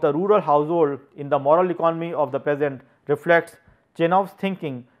of the rural household in the moral economy of the peasant reflects Chenow's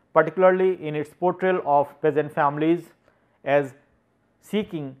thinking, particularly in its portrayal of peasant families as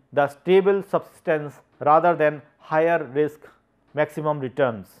seeking the stable subsistence rather than higher risk maximum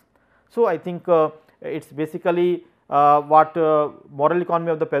returns. So, I think it is basically what moral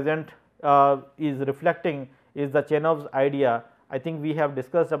economy of the peasant is reflecting is the Chenow's idea. I think we have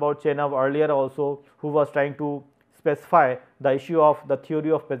discussed about Chenow earlier also, who was trying to specify the issue of the theory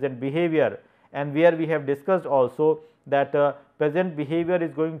of peasant behavior, and where we have discussed also that peasant behavior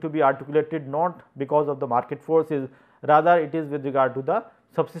is going to be articulated not because of the market forces, rather it is with regard to the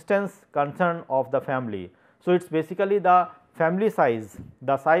subsistence concern of the family. So, it is basically the family size,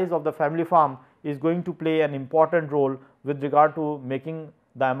 the size of the family farm is going to play an important role with regard to making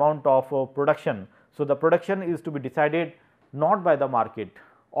the amount of production. So, the production is to be decided not by the market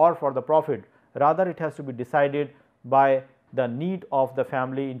or for the profit, rather it has to be decided by the need of the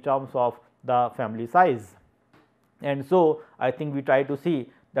family in terms of the family size. And so, I think we try to see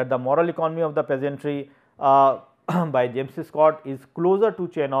that the moral economy of the peasantry by James Scott is closer to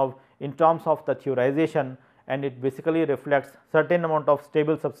Chenow in terms of the theorization, and it basically reflects certain amount of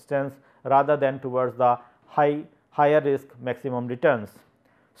stable subsistence rather than towards the higher risk maximum returns.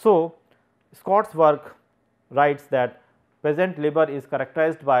 So, Scott's work writes that peasant labor is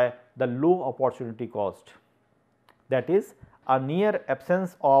characterized by the low opportunity cost, that is a near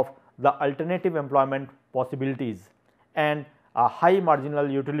absence of the alternative employment possibilities and a high marginal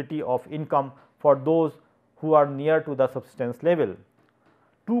utility of income for those who are near to the subsistence level.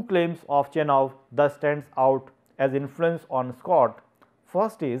 Two claims of Chenow thus stands out as influence on Scott.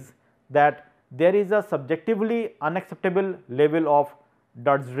 First is that there is a subjectively unacceptable level of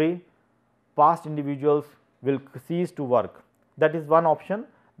drudgery, past individuals will cease to work. That is one option,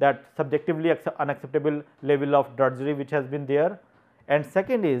 that subjectively unacceptable level of drudgery which has been there, and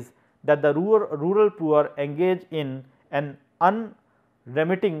second is that the rural poor engage in an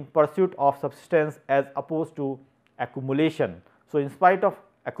unremitting pursuit of subsistence as opposed to accumulation. So, in spite of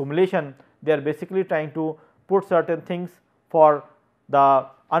accumulation, they are basically trying to put certain things for the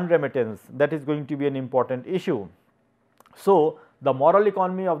unremittance, that is going to be an important issue. So, the moral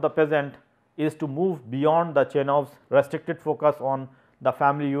economy of the peasant is to move beyond the Chenow's restricted focus on the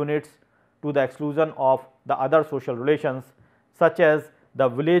family units to the exclusion of the other social relations, such as the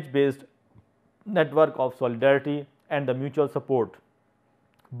village based network of solidarity and the mutual support,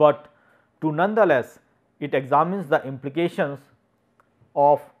 but to nonetheless it examines the implications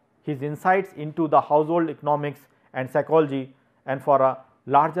of his insights into the household economics and psychology and for a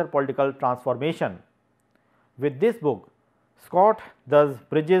larger political transformation. With this book, Scott thus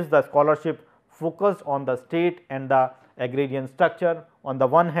bridges the scholarship focused on the state and the agrarian structure on the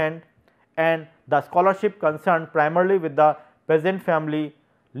one hand, and the scholarship concerned primarily with the peasant family,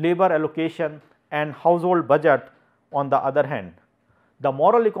 labor allocation and household budget on the other hand. The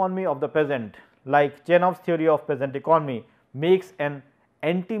moral economy of the peasant, like Chenow's theory of peasant economy, makes an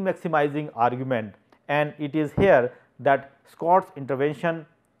anti-maximizing argument, and it is here that Scott's intervention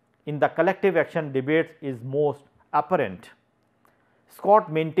in the collective action debates is most apparent.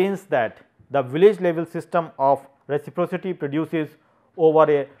 Scott maintains that the village level system of reciprocity produces over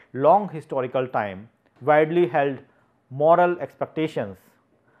a long historical time widely held moral expectations.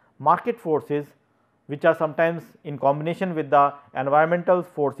 Market forces, which are sometimes in combination with the environmental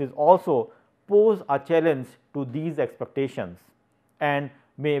forces, also pose a challenge to these expectations and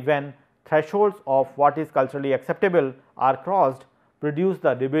may, when thresholds of what is culturally acceptable are crossed, produce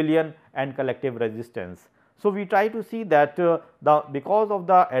the rebellion and collective resistance. So, we try to see that because of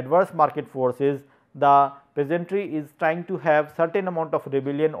the adverse market forces, the peasantry is trying to have certain amount of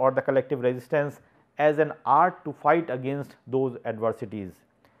rebellion or the collective resistance as an art to fight against those adversities.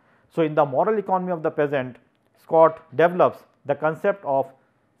 So, in the moral economy of the peasant, Scott develops the concept of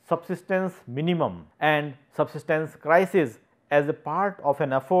subsistence minimum and subsistence crisis as a part of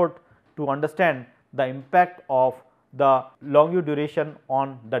an effort to understand the impact of the longer duration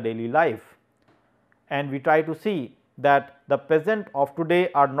on the daily life. And we try to see that the peasant of today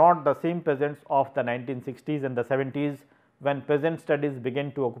are not the same peasants of the 1960s and the 70s, when peasant studies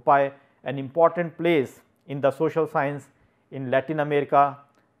began to occupy an important place in the social science in Latin America,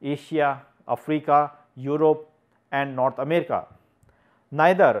 Asia, Africa, Europe and North America.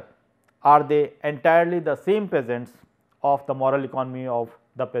 Neither are they entirely the same peasants of the moral economy of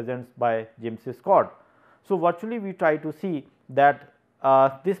the peasants by James Scott. So, virtually we try to see that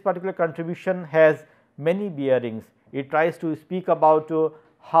this particular contribution has many bearings. It tries to speak about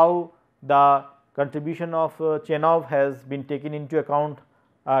how the contribution of Chenov has been taken into account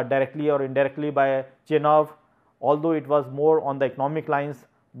directly or indirectly by Chenov, although it was more on the economic lines,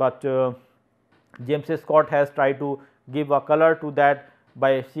 but James Scott has tried to give a color to that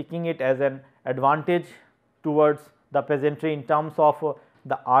by seeking it as an advantage towards the peasantry in terms of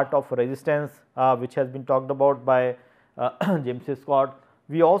the art of resistance, which has been talked about by James Scott.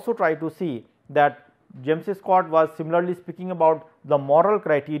 We also try to see that James Scott was similarly speaking about the moral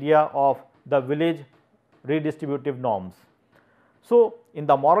criteria of the village redistributive norms. So, in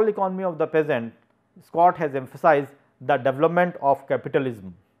the moral economy of the peasant, Scott has emphasized the development of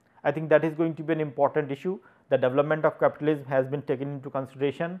capitalism. I think that is going to be an important issue. The development of capitalism has been taken into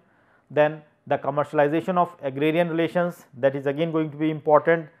consideration. Then the commercialization of agrarian relations, that is again going to be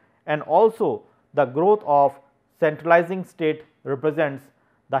important, and also the growth of centralizing state represents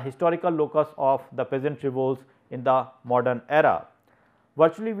the historical locus of the peasant revolts in the modern era.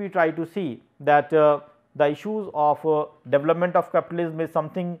 Virtually we try to see that the issues of development of capitalism is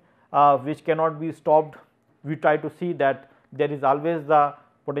something which cannot be stopped. We try to see that there is always the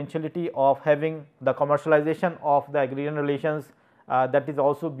potentiality of having the commercialization of the agrarian relations that is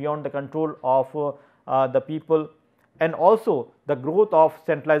also beyond the control of the people, and also the growth of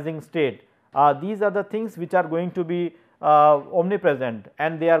centralizing state. These are the things which are going to be omnipresent,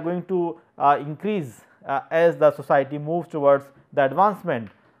 and they are going to increase as the society moves towards the advancement.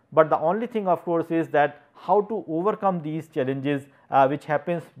 But the only thing of course is that how to overcome these challenges which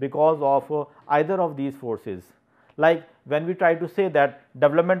happens because of either of these forces. Like when we try to say that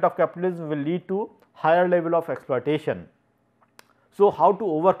development of capitalism will lead to higher level of exploitation. So, how to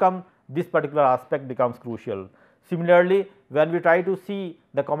overcome this particular aspect becomes crucial. Similarly, when we try to see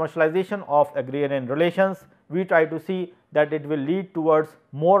the commercialization of agrarian relations, we try to see that it will lead towards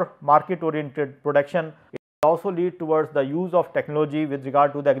more market oriented production. It will also lead towards the use of technology with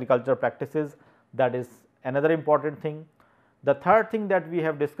regard to the agricultural practices. That is another important thing. The third thing that we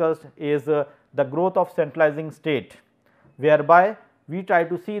have discussed is the growth of centralizing state, whereby we try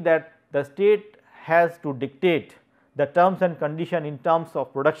to see that the state has to dictate the terms and condition in terms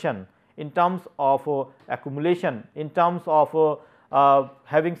of production, in terms of accumulation, in terms of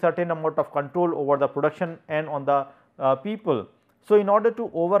having certain amount of control over the production and on the people. So, in order to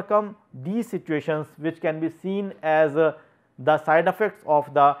overcome these situations which can be seen as the side effects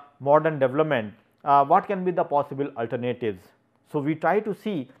of the modern development, what can be the possible alternatives. So, we try to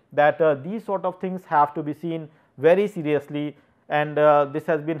see that these sort of things have to be seen very seriously, and this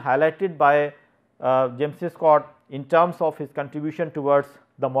has been highlighted by James Scott in terms of his contribution towards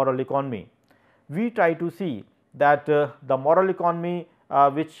the moral economy. We try to see that the moral economy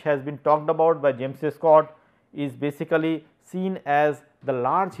which has been talked about by James Scott is basically seen as the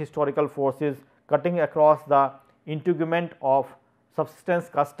large historical forces cutting across the integument of subsistence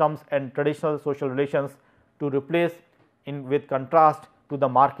customs and traditional social relations to replace in with contrast to the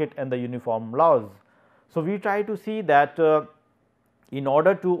market and the uniform laws. So, we try to see that in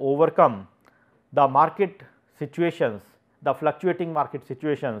order to overcome the market situations, the fluctuating market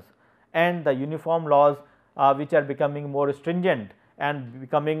situations and the uniform laws which are becoming more stringent and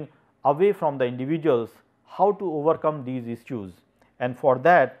becoming away from the individuals, how to overcome these issues. And for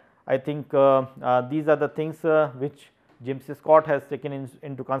that, I think these are the things which James Scott has taken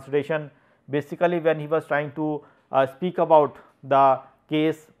into consideration. Basically, when he was trying to speak about the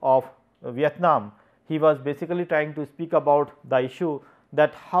case of Vietnam, he was basically trying to speak about the issue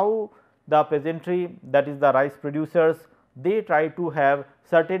that how the peasantry, that is the rice producers, they try to have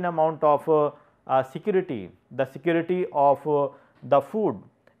certain amount of security, the security of the food,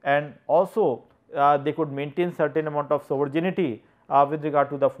 and also they could maintain certain amount of sovereignty with regard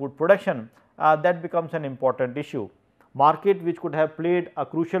to the food production. that becomes an important issue. Market which could have played a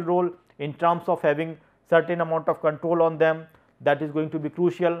crucial role in terms of having certain amount of control on them, that is going to be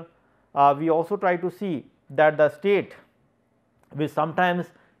crucial. We also try to see that the state, which sometimes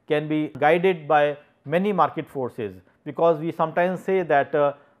can be guided by many market forces, because we sometimes say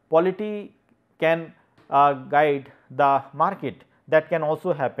that polity can guide the market, that can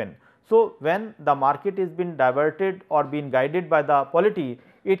also happen. So, when the market is being diverted or being guided by the polity,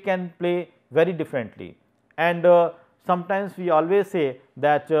 it can play very differently. And sometimes we always say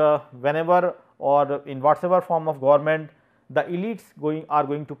that whenever or in whatever form of government, the elites are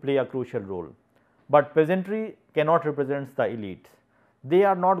going to play a crucial role, but peasantry cannot represent the elites. They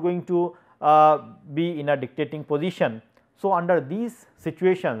are not going to be in a dictating position. So, under these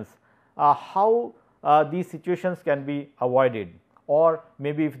situations, how these situations can be avoided, or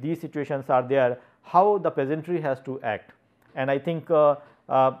maybe if these situations are there, how the peasantry has to act. And I think the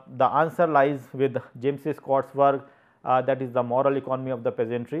answer lies with James Scott's work, that is the moral economy of the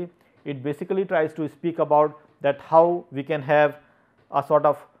peasantry. It basically tries to speak about that how we can have a sort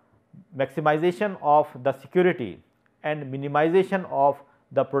of maximization of the security and minimization of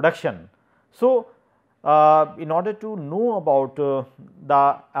the production. So, in order to know about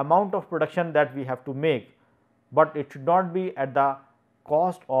the amount of production that we have to make, but it should not be at the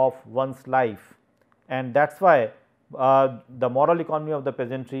cost of one's life, and that is why the moral economy of the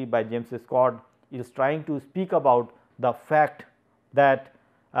peasantry by James Scott is trying to speak about the fact that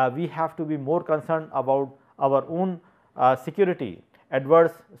we have to be more concerned about our own security,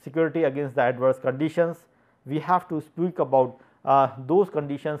 adverse security against the adverse conditions. We have to speak about those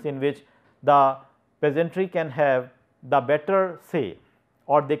conditions in which the peasantry can have the better say,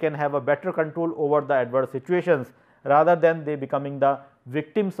 or they can have a better control over the adverse situations, rather than they becoming the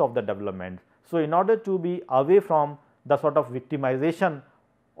victims of the development. So, in order to be away from the sort of victimization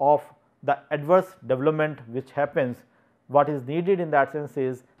of the adverse development which happens, what is needed in that sense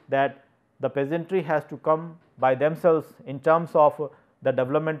is that the peasantry has to come by themselves in terms of the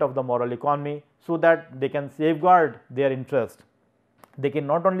development of the moral economy, so that they can safeguard their interest. They can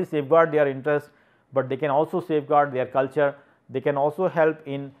not only safeguard their interest, but they can also safeguard their culture. They can also help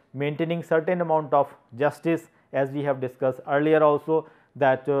in maintaining certain amount of justice, as we have discussed earlier also,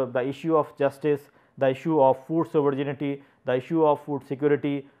 that the issue of justice, the issue of food sovereignty, the issue of food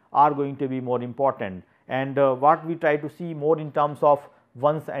security are going to be more important. And what we try to see more in terms of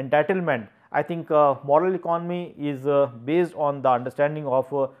one's entitlement, I think moral economy is based on the understanding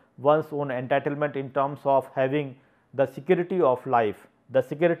of one's own entitlement in terms of having the security of life, the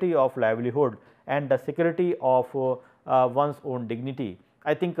security of livelihood, and the security of one's own dignity.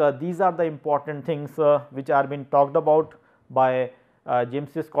 I think these are the important things which are being talked about by James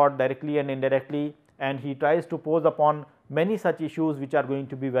Scott directly and indirectly, and he tries to pose upon many such issues which are going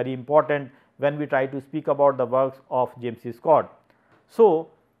to be very important when we try to speak about the works of James Scott. So,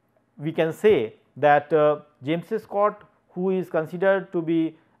 we can say that James Scott, who is considered to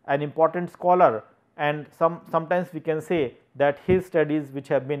be an important scholar, and sometimes we can say that his studies which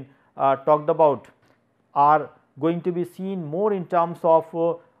have been talked about are going to be seen more in terms of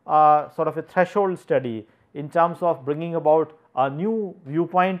sort of a threshold study, in terms of bringing about a new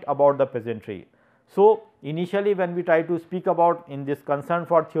viewpoint about the peasantry. So, initially when we try to speak about in this concern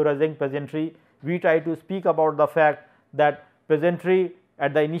for theorizing peasantry, we try to speak about the fact that peasantry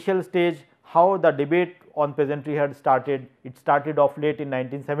at the initial stage, how the debate on peasantry had started. It started off late in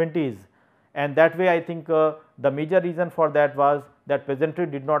 1970s, and that way I think the major reason for that was that peasantry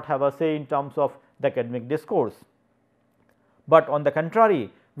did not have a say in terms of the academic discourse. But on the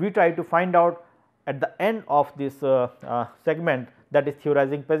contrary, we try to find out at the end of this segment, that is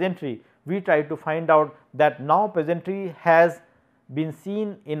theorizing peasantry, we try to find out that now peasantry has been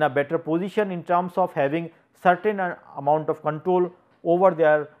seen in a better position in terms of having certain amount of control over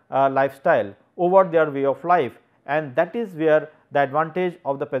their lifestyle, over their way of life, and that is where the advantage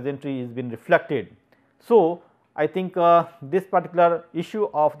of the peasantry is been reflected. So, I think this particular issue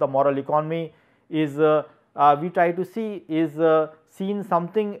of the moral economy is we try to see is seen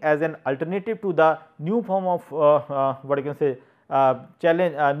something as an alternative to the new form of what I can say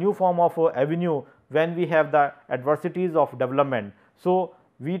challenge, new form of avenue when we have the adversities of development. So,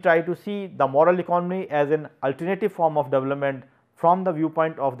 we try to see the moral economy as an alternative form of development from the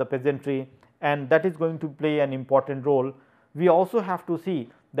viewpoint of the peasantry, and that is going to play an important role. We also have to see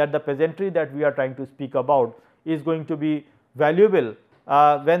that the peasantry that we are trying to speak about is going to be valuable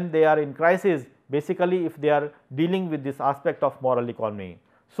when they are in crisis, basically if they are dealing with this aspect of moral economy.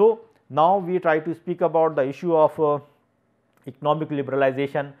 So, now we try to speak about the issue of economic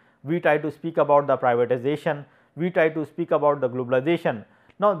liberalization, we try to speak about the privatization, we try to speak about the globalization.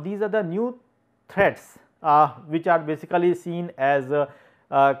 Now, these are the new threats which are basically seen as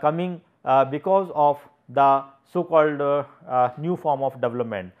coming because of the so called new form of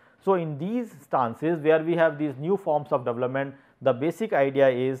development. So, in these stances where we have these new forms of development, the basic idea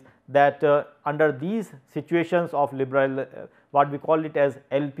is that under these situations of liberal what we call it as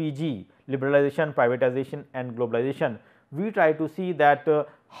LPG, liberalization, privatization and globalization, we try to see that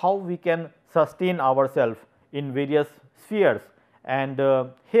how we can sustain ourselves in various spheres. And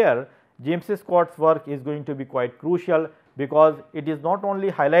here James Scott's work is going to be quite crucial, because it is not only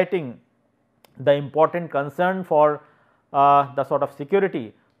highlighting the important concern for the sort of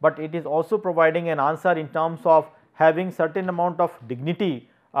security, but it is also providing an answer in terms of having certain amount of dignity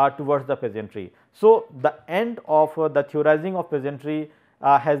towards the peasantry. So, the end of the theorizing of peasantry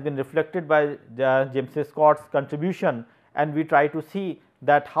has been reflected by James Scott's contribution, and we try to see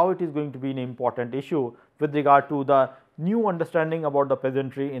that how it is going to be an important issue with regard to the new understanding about the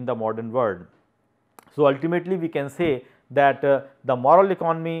peasantry in the modern world. So, ultimately we can say that the moral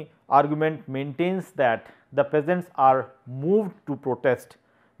economy argument maintains that the peasants are moved to protest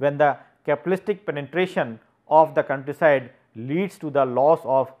when the capitalistic penetration of the countryside leads to the loss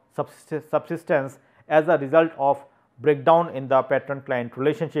of subsistence as a result of breakdown in the patron client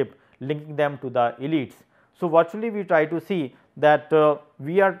relationship linking them to the elites. So, virtually we try to see that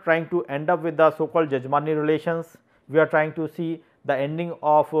we are trying to end up with the so called Jajmani relations, we are trying to see the ending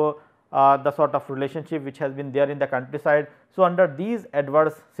of the sort of relationship which has been there in the countryside. So, under these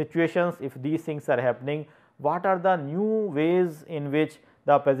adverse situations, if these things are happening, what are the new ways in which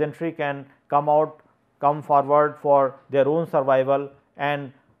the peasantry can come forward for their own survival,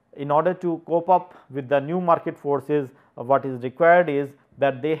 and in order to cope up with the new market forces, what is required is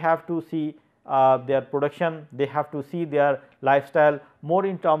that they have to see their production, they have to see their lifestyle more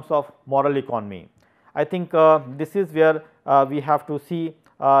in terms of moral economy. I think this is where we have to see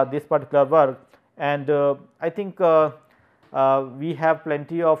this particular work, and I think we have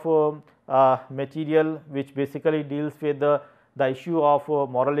plenty of material which basically deals with the issue of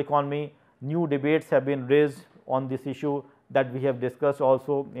moral economy. New debates have been raised on this issue that we have discussed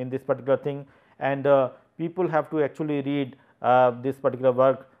also in this particular thing, and people have to actually read this particular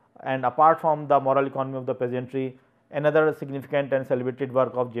work. And apart from the moral economy of the peasantry, another significant and celebrated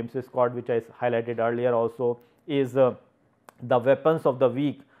work of James Scott, which I highlighted earlier also, is the weapons of the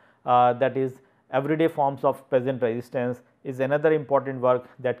weak, that is everyday forms of peasant resistance, is another important work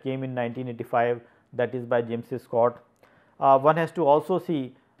that came in 1985, that is by James Scott. One has to also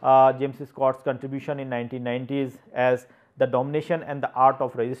see James Scott's contribution in 1990s as the domination and the art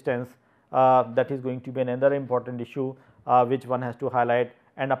of resistance, that is going to be another important issue which one has to highlight.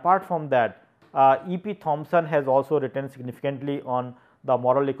 And apart from that, E.P. Thompson has also written significantly on the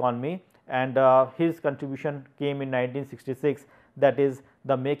moral economy, and his contribution came in 1966, that is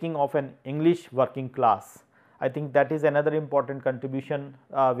the making of an English working class. I think that is another important contribution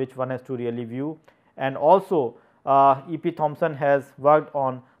which one has to really view. And also E.P. Thompson has worked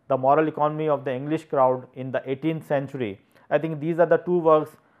on the moral economy of the English crowd in the 18th century. I think these are the two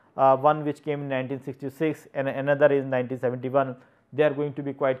works, one which came in 1966 and another is 1971. They are going to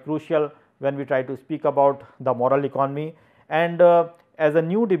be quite crucial when we try to speak about the moral economy. And as a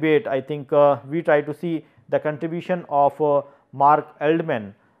new debate, I think we try to see the contribution of Mark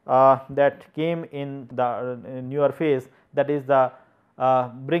Eldman that came in the newer phase, that is the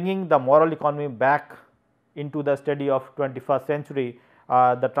bringing the moral economy back into the study of 21st century,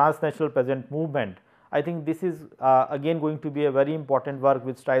 the transnational peasant movement. I think this is again going to be a very important work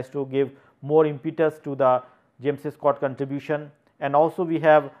which tries to give more impetus to the James Scott contribution. And also we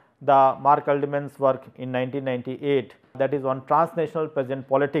have the Mark Eldman's work in 1998, that is on transnational peasant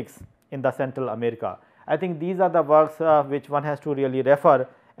politics in the Central America. I think these are the works which one has to really refer,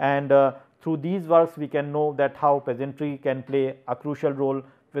 and through these works we can know that how peasantry can play a crucial role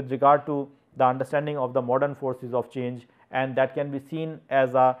with regard to the understanding of the modern forces of change, and that can be seen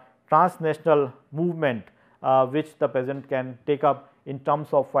as a transnational movement which the peasant can take up in terms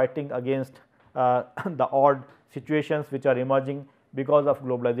of fighting against the odd situations which are emerging because of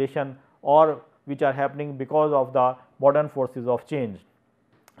globalization or which are happening because of the modern forces of change.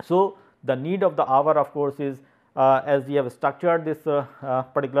 So, the need of the hour of course is, as we have structured this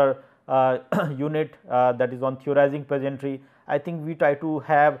particular unit that is on theorizing peasantry, I think we try to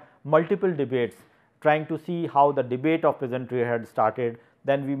have multiple debates trying to see how the debate of peasantry had started.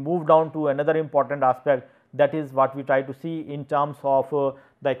 Then we move down to another important aspect, that is what we try to see in terms of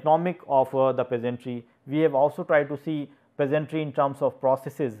the economic of the peasantry. We have also tried to see peasantry in terms of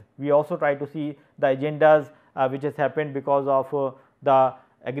processes. We also try to see the agendas which has happened because of the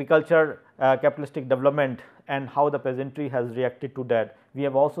agriculture capitalistic development and how the peasantry has reacted to that. We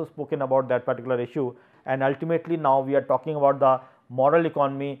have also spoken about that particular issue, and ultimately now we are talking about the moral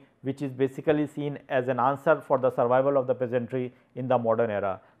economy, which is basically seen as an answer for the survival of the peasantry in the modern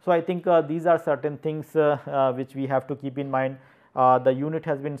era. So, I think these are certain things which we have to keep in mind. The unit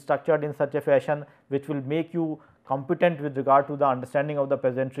has been structured in such a fashion which will make you competent with regard to the understanding of the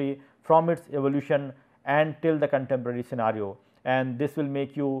peasantry from its evolution and till the contemporary scenario, and this will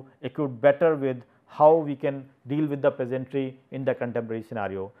make you equipped better with how we can deal with the peasantry in the contemporary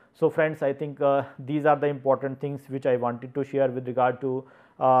scenario. So, friends, I think these are the important things which I wanted to share with regard to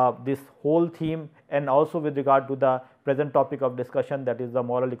this whole theme, and also with regard to the present topic of discussion, that is the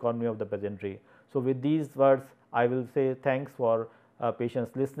moral economy of the peasantry. So, with these words I will say thanks for patience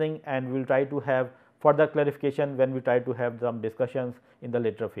listening, and we will try to have further clarification when we try to have some discussions in the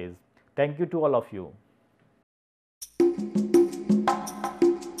later phase. Thank you to all of you.